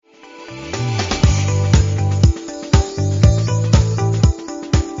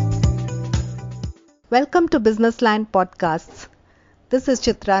Welcome to Business Line Podcasts. This is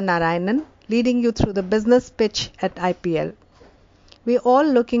Chitra Narayanan, leading you through the business pitch at IPL. We're all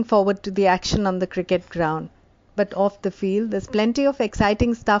looking forward to the action on the cricket ground. But off the field, there's plenty of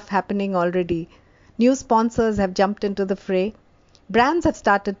exciting stuff happening already. New sponsors have jumped into the fray. Brands have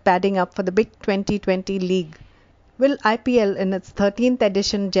started padding up for the big 2020 league. Will IPL in its 13th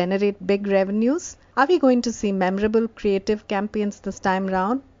edition generate big revenues? Are we going to see memorable creative campaigns this time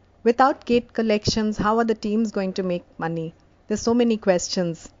round? Without gate collections, how are the teams going to make money? There's so many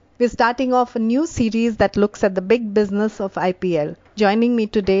questions. We're starting off a new series that looks at the big business of IPL. Joining me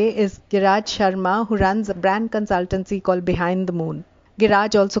today is Giraj Sharma, who runs a brand consultancy called Behind the Moon.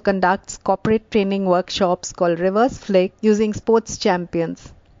 Giraj also conducts corporate training workshops called Reverse Flick using sports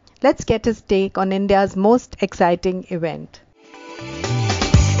champions. Let's get his take on India's most exciting event.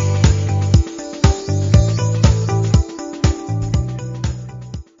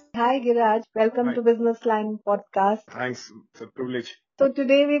 Hi Giraj, welcome to Business Line Podcast. Thanks, it's a privilege. So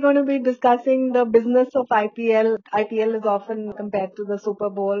today we're going to be discussing the business of IPL. IPL is often compared to the Super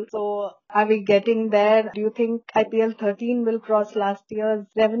Bowl. So are we getting there? Do you think IPL 13 will cross last year's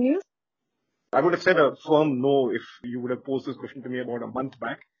revenues? I would have said a firm no if you would have posed this question to me about a month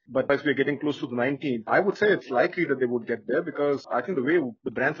back. But as we're getting close to the 19th, I would say it's likely that they would get there because I think the way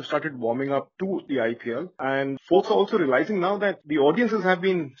the brands have started warming up to the IPL, and folks are also realizing now that the audiences have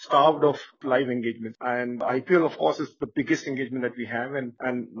been starved of live engagement. And IPL, of course, is the biggest engagement that we have,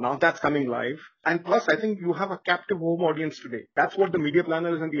 and now that's coming live. And plus, I think you have a captive home audience today. That's what the media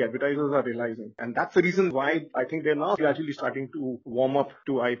planners and the advertisers are realizing. And that's the reason why I think they're now gradually starting to warm up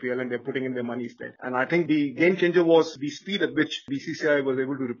to IPL and they're putting in their money instead. And I think the game changer was the speed at which BCCI was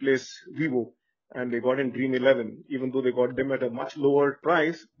able to replace Vivo. And they got in Dream 11, even though they got them at a much lower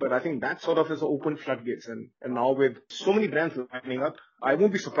price. But I think that sort of has opened floodgates. And now with so many brands lining up, I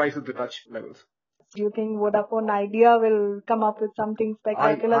won't be surprised if they touch levels. Do you think Vodafone Idea will come up with something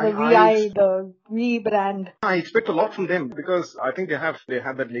spectacular? The V brand. I expect a lot from them because I think they have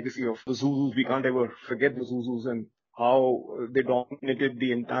that legacy of the Zuzus. We can't ever forget the Zuzus and how they dominated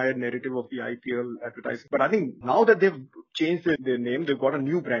the entire narrative of the IPL advertising. But I think now that they've changed their name, they've got a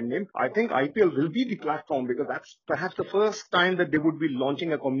new brand name, I think IPL will be the platform because that's perhaps the first time that they would be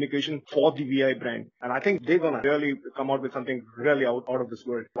launching a communication for the VI brand. And I think they're going to really come out with something really out of this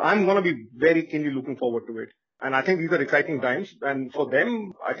world. I'm going to be very keenly looking forward to it. And I think these are exciting times. And for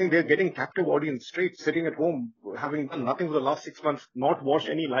them, I think they're getting captive audience straight, sitting at home, having done nothing for the last 6 months, not watched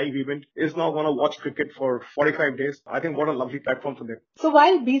any live event, is now going to watch cricket for 45 days. I think what a lovely platform for them. So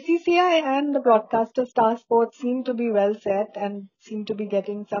while BCCI and the broadcaster Star Sports seem to be well set and seem to be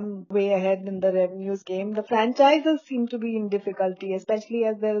getting some way ahead in the revenues game, the franchises seem to be in difficulty, especially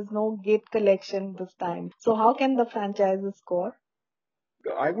as there is no gate collection this time. So how can the franchises score?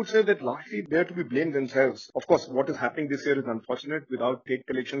 I would say that largely they are to be blamed themselves. Of course, what is happening this year is unfortunate without gate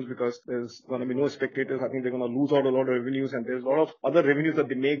collections because there's going to be no spectators. I think they're going to lose out a lot of revenues, and there's a lot of other revenues that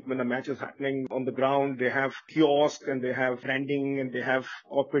they make when the match is happening on the ground. They have kiosks and they have branding and they have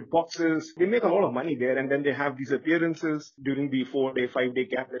corporate boxes. They make a lot of money there, and then they have these appearances during the 4-day, 5-day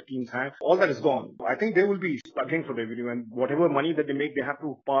gap that teams have. All that is gone. I think they will be struggling for revenue, and whatever money that they make, they have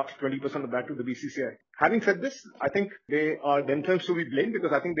to pass 20% of that to the BCCI. Having said this, I think they are themselves to be blamed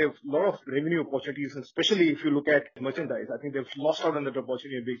because I think they have a lot of revenue opportunities, especially if you look at merchandise. I think they've lost out on that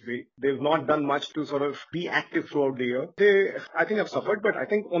opportunity in a big way. They've not done much to sort of be active throughout the year. They, I think, have suffered, but I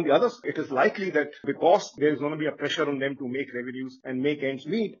think on the others, it is likely that because there's going to be a pressure on them to make revenues and make ends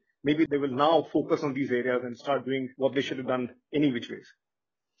meet, maybe they will now focus on these areas and start doing what they should have done any which ways.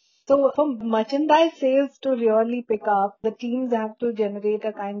 So for merchandise sales to really pick up, the teams have to generate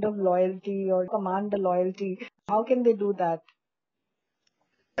a kind of loyalty or command the loyalty. How can they do that?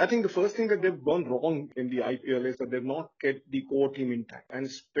 I think the first thing that they've gone wrong in the IPL is that they've not kept the core team intact. And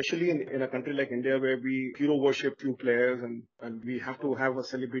especially in a country like India where we hero worship few players and we have to have a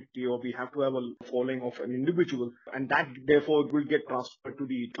celebrity or we have to have a following of an individual. And that therefore will get transferred to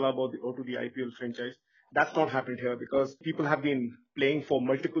the club or to the IPL franchise. That's not happened here because people have been playing for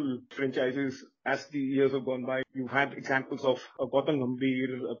multiple franchises as the years have gone by. You've had examples of Gautam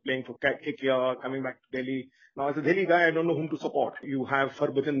Gambhir playing for KKR, coming back to Delhi. Now, as a Delhi guy, I don't know whom to support. You have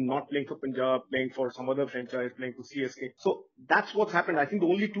Harbhajan not playing for Punjab, playing for some other franchise, playing for CSK. So that's what's happened. I think the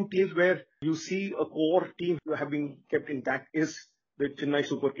only two teams where you see a core team have been kept intact is the Chennai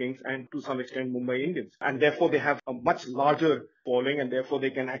Super Kings and to some extent Mumbai Indians. And therefore, they have a much larger following, and therefore they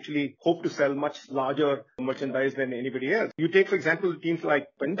can actually hope to sell much larger merchandise than anybody else. You take, for example, teams like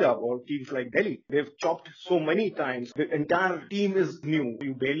Punjab or teams like Delhi. They've chopped so many times. The entire team is new.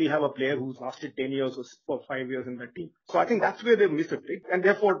 You barely have a player who's lasted 10 years or 5 years in that team. So I think that's where they've missed a trick, and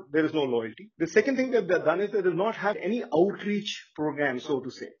therefore there is no loyalty. The second thing that they've done is that they've not had any outreach program, so to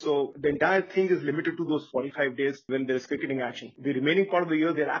say. So the entire thing is limited to those 45 days when there's cricketing action. The remaining part of the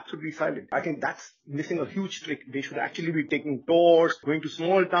year, they're absolutely silent. I think that's missing a huge trick. They should actually be taking tours, going to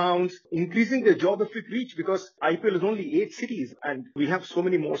small towns, increasing their geographic reach, because IPL is only 8 cities and we have so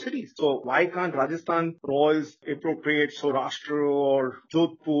many more cities. So why can't Rajasthan Royals appropriate Saurashtra or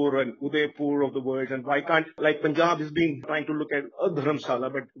Jodhpur and Udaipur of the world? And why can't, like Punjab is being trying to look at a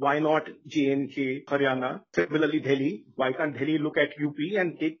Dharamshala, but why not J&K, Haryana? Similarly, Delhi. Why can't Delhi look at UP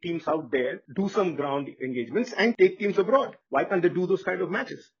and take teams out there, do some ground engagements and take teams abroad? Why can't they do those kind of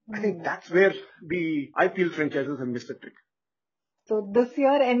matches? I think that's where the IPL franchises have missed the trick. So this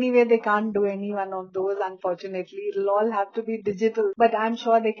year, anyway, they can't do any one of those, unfortunately. It'll all have to be digital. But I'm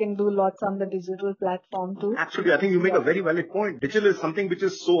sure they can do lots on the digital platform too. Absolutely. I think you make a very valid point. Digital is something which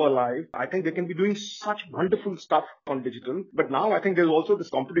is so alive. I think they can be doing such wonderful stuff on digital. But now I think there's also this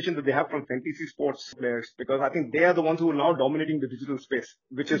competition that they have from fantasy sports players, because I think they are the ones who are now dominating the digital space,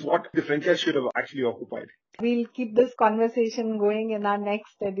 which is what the franchise should have actually occupied. We'll keep this conversation going in our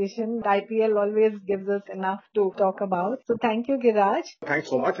next edition. IPL always gives us enough to talk about. So thank you, Giraj. Thanks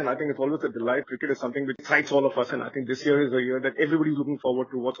so much. And I think it's always a delight. Cricket is something which excites all of us. And I think this year is a year that everybody's looking forward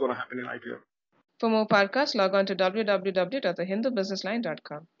to what's going to happen in IPL. For more podcasts, log on to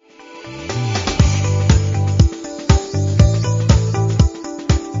www.thehindubusinessline.com.